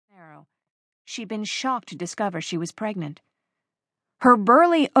She'd been shocked to discover she was pregnant. Her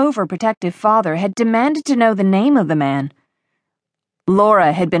burly, overprotective father had demanded to know the name of the man.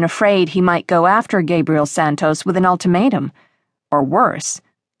 Laura had been afraid he might go after Gabriel Santos with an ultimatum, or worse,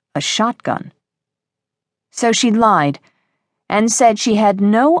 a shotgun. So she'd lied and said she had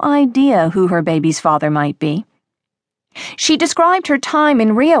no idea who her baby's father might be. She described her time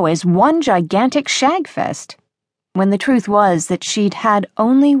in Rio as one gigantic shagfest, when the truth was that she'd had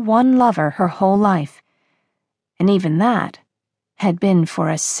only one lover her whole life, and even that had been for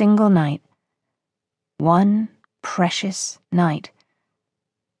a single night. One precious night.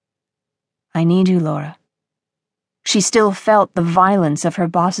 I need you, Laura. She still felt the violence of her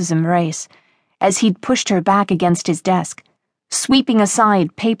boss's embrace as he'd pushed her back against his desk, sweeping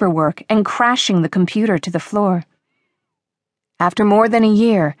aside paperwork and crashing the computer to the floor. After more than a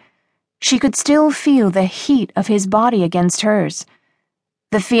year, she could still feel the heat of his body against hers,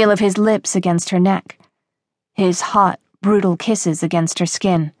 the feel of his lips against her neck, his hot, brutal kisses against her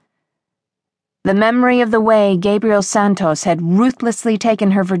skin. The memory of the way Gabriel Santos had ruthlessly taken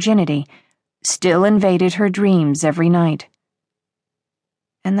her virginity still invaded her dreams every night.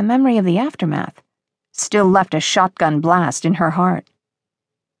 And the memory of the aftermath still left a shotgun blast in her heart.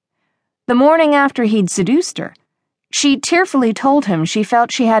 The morning after he'd seduced her, she tearfully told him she felt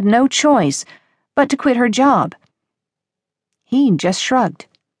she had no choice but to quit her job. He just shrugged.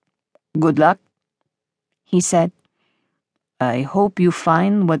 "Good luck," he said. "I hope you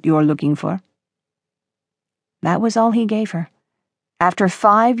find what you're looking for." That was all he gave her, after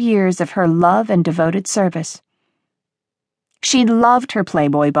 5 years of her love and devoted service. She'd loved her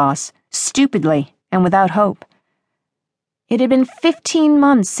playboy boss, stupidly and without hope. It had been 15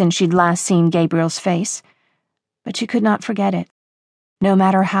 months since she'd last seen Gabriel's face, but she could not forget it, no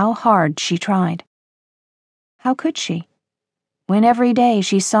matter how hard she tried. How could she, when every day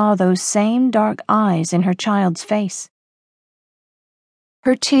she saw those same dark eyes in her child's face?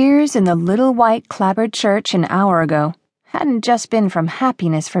 Her tears in the little white clapboard church an hour ago hadn't just been from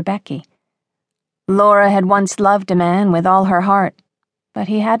happiness for Becky. Laura had once loved a man with all her heart, but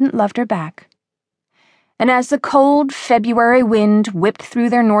he hadn't loved her back. And as the cold February wind whipped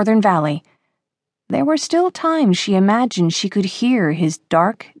through their northern valley, there were still times she imagined she could hear his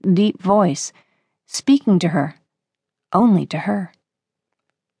dark, deep voice, speaking to her, only to her.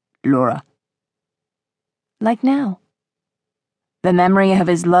 "Laura." Like now. The memory of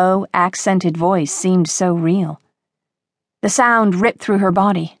his low, accented voice seemed so real. The sound ripped through her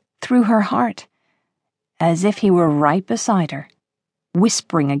body, through her heart, as if he were right beside her,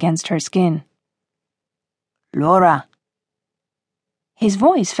 whispering against her skin. "Laura." His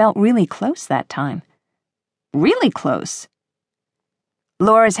voice felt really close that time. Really close.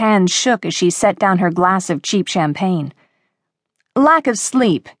 Laura's hand shook as she set down her glass of cheap champagne. Lack of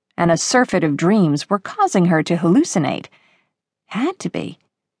sleep and a surfeit of dreams were causing her to hallucinate. Had to be.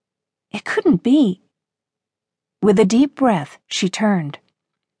 It couldn't be. With a deep breath, she turned.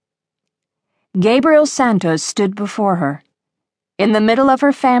 Gabriel Santos stood before her. In the middle of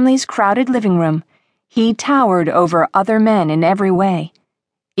her family's crowded living room, he towered over other men in every way,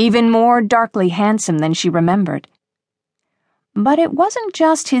 even more darkly handsome than she remembered. But it wasn't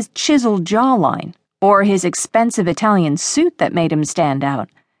just his chiseled jawline or his expensive Italian suit that made him stand out.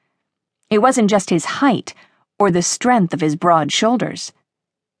 It wasn't just his height or the strength of his broad shoulders.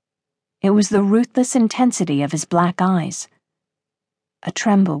 It was the ruthless intensity of his black eyes. A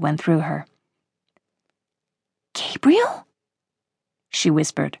tremble went through her. "Gabriel?" she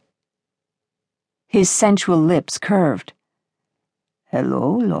whispered. His sensual lips curved.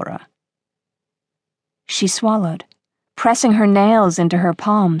 "Hello, Laura." She swallowed, pressing her nails into her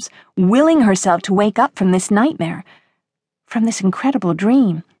palms, willing herself to wake up from this nightmare, from this incredible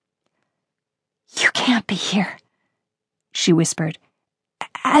dream. "You can't be here," she whispered.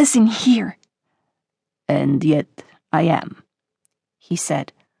 "As in here." "And yet I am," he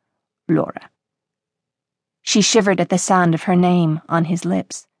said. "Laura." She shivered at the sound of her name on his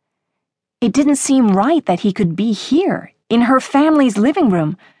lips. It didn't seem right that he could be here, in her family's living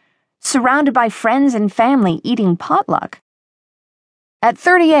room, surrounded by friends and family eating potluck. At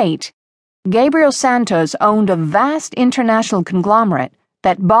 38, Gabriel Santos owned a vast international conglomerate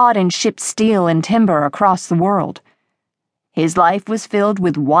that bought and shipped steel and timber across the world. His life was filled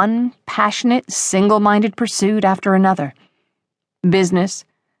with one passionate, single-minded pursuit after another. Business,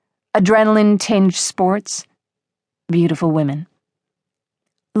 adrenaline-tinged sports, beautiful women.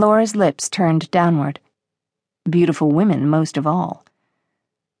 Laura's lips turned downward. Beautiful women most of all.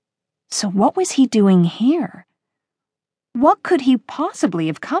 So what was he doing here? What could he possibly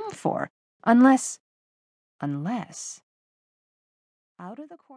have come for, unless... Out of the corner